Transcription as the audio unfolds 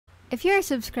If you're a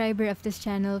subscriber of this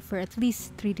channel for at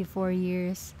least 3 to 4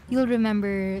 years, you'll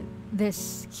remember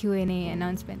this Q&A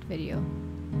announcement video.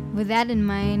 With that in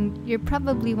mind, you're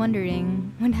probably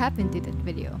wondering what happened to that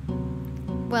video.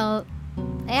 Well,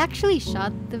 I actually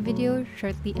shot the video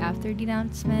shortly after the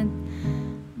announcement,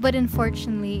 but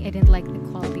unfortunately I didn't like the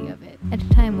quality of it. At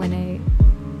the time when I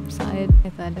saw it, I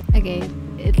thought, okay,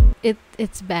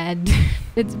 it's bad.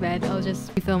 It's bad. I'll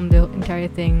just film the entire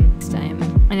thing next time.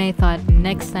 And I thought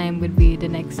next time would be the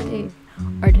next day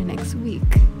or the next week.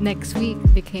 Next week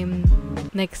became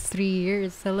next 3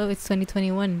 years. Hello, it's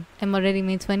 2021. I'm already in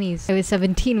my 20s. I was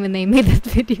 17 when I made that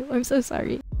video. I'm so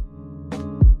sorry.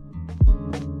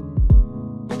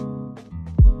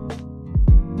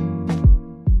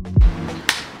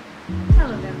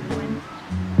 Hello everyone.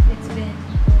 It's been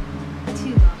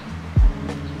too long.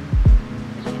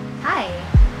 Hi,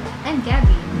 I'm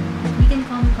Gabby. You can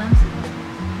call me Clumsy.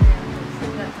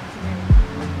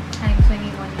 I'm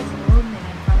 21 years old and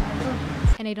I'm from the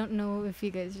Philippines. And I don't know if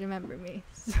you guys remember me.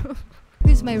 So,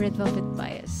 who's my Red Velvet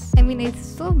bias? I mean, I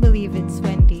still believe it's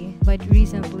Wendy, but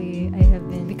recently I have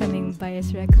been becoming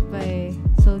bias wrecked by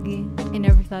zeeky. I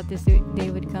never thought this day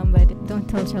would come, but don't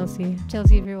tell Chelsea.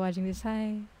 Chelsea, if you're watching this,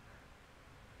 hi.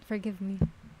 Forgive me.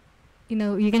 You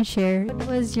know, you can share. What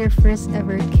was your first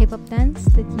ever K-pop dance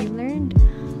that you learned?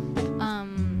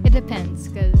 It depends,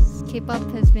 because K-pop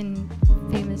has been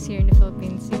famous here in the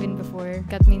Philippines even before it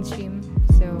got mainstream,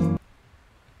 so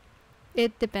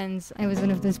it depends. I was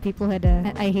one of those people who had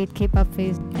a I hate K-pop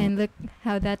phase, and look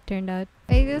how that turned out.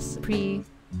 I guess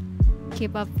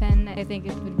pre-K-pop fan, I think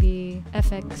it would be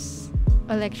FX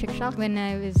Electric Shock. When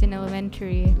I was in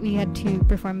elementary, we had to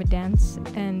perform a dance,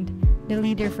 and the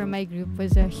leader from my group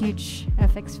was a huge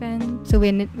FX fan, so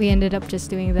we ended up just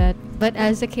doing that. But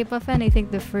as a K-pop fan, I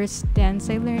think the first dance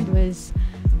I learned was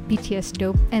BTS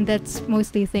Dope, and that's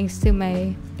mostly thanks to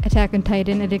my Attack on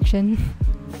Titan addiction.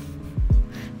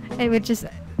 And which is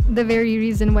the very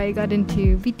reason why I got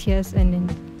into BTS and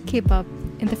in K-pop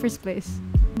in the first place.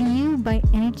 Do you by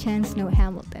any chance know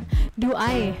Hamilton? Do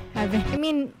I have it? I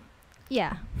mean,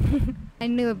 yeah. I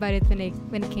knew about it when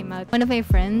it came out. One of my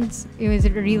friends, who was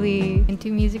really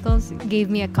into musicals, gave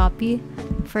me a copy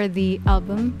for the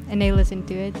album, and I listened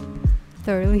to it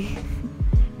thoroughly.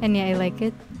 And yeah, I like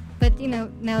it. But you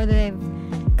know, now that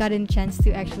I've gotten a chance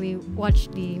to actually watch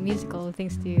the musical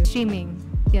thanks to streaming,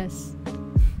 yes,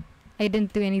 I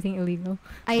didn't do anything illegal.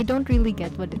 I don't really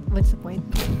get what's the point.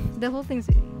 The whole thing's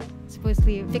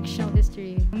supposedly a fictional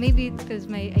history. Maybe it's because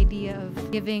my idea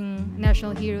of giving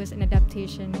national heroes an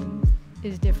adaptation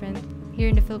is different. Here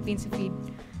in the Philippines, if we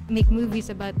make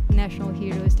movies about national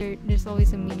heroes, there's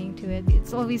always a meaning to it.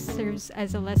 It always serves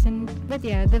as a lesson. But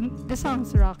yeah, the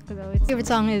songs rock though. Its favorite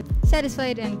song is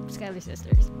Satisfied and Skylar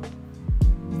Sisters.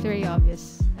 It's very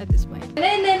obvious at this point.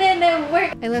 No,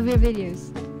 work! I love your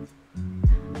videos.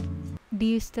 Do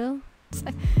you still?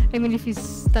 I mean, if you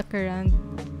stuck around,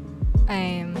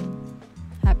 I'm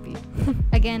happy.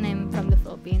 Again, I'm from the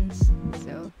Philippines,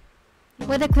 so.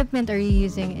 What equipment are you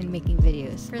using in making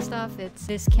videos? First off, it's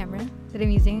this camera that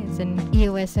I'm using. It's an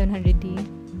EOS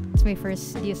 700D. It's my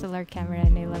first DSLR camera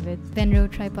and I love it. Venro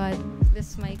tripod.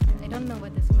 This mic, I don't know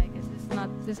what this mic is.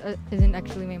 This isn't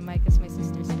actually my mic, it's my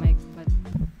sister's mic, but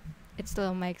it's still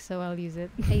a mic, so I'll use it.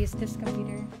 I use this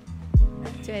computer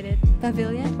to edit.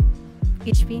 Pavilion,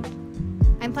 HP.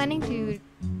 I'm planning to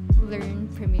learn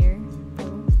Premiere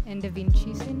Pro and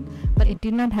DaVinci soon, but I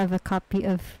do not have a copy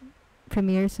of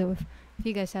Premiere, so if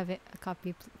you guys have a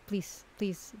copy, please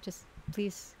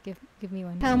give me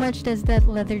one. How much does that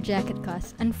leather jacket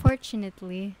cost?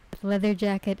 Unfortunately, the leather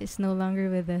jacket is no longer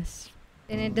with us.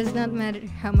 And it does not matter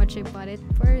how much I bought it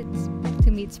for,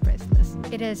 to me it's priceless.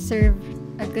 It has served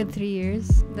a good 3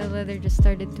 years. The leather just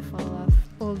started to fall off.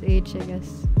 Old age, I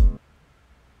guess.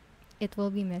 It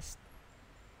will be missed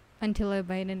until I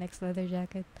buy the next leather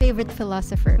jacket. Favorite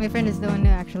philosopher? My friend is the one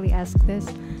who actually asked this.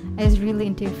 I was really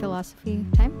into philosophy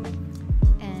time,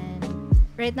 and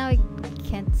right now I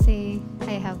can't say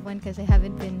I have one because I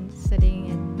haven't been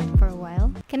studying it for a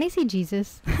while. Can I say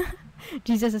Jesus?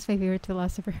 Jesus is my favorite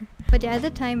philosopher. But yeah, at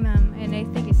the time, and I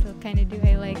think I still kind of do,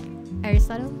 I like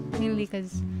Aristotle, mainly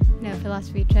because, you know,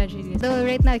 philosophy, tragedy. Though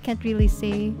right now I can't really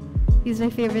say he's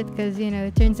my favorite because, you know,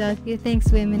 it turns out he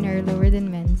thinks women are lower than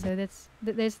men, so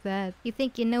there's that. You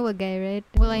think you know a guy, right?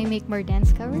 Will I make more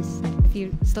dance covers? If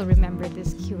you still remember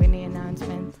this Q&A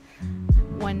announcement,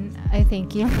 one, I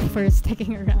thank you for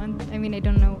sticking around. I mean, I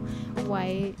don't know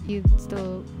why you'd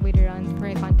still wait around for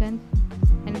my content,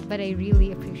 but I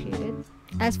really appreciate it.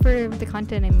 As for the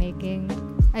content I'm making,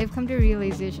 I've come to a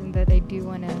realization that I do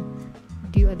want to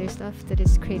do other stuff that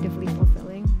is creatively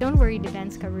fulfilling. Don't worry, the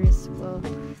dance covers will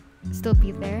still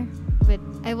be there, but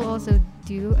I will also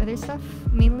do other stuff,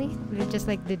 mainly just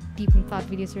like the deep and thought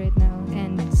videos right now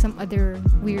and some other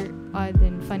weird, odd,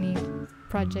 and funny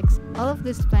projects. All of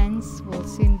these plans will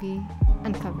soon be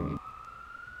uncovered.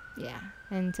 Yeah,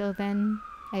 until then,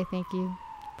 I thank you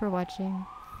for watching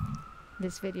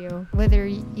this video. Whether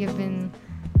you've been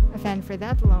a fan for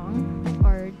that long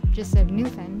or just a new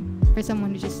fan, for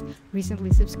someone who just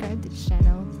recently subscribed to this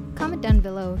channel, comment down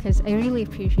below because I really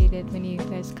appreciate it when you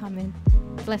guys comment.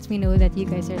 It lets me know that you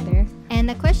guys are there.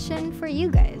 And a question for you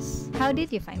guys: how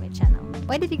did you find my channel?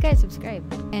 Why did you guys subscribe?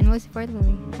 And most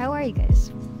importantly, how are you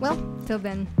guys? Well, till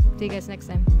then, see you guys next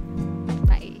time.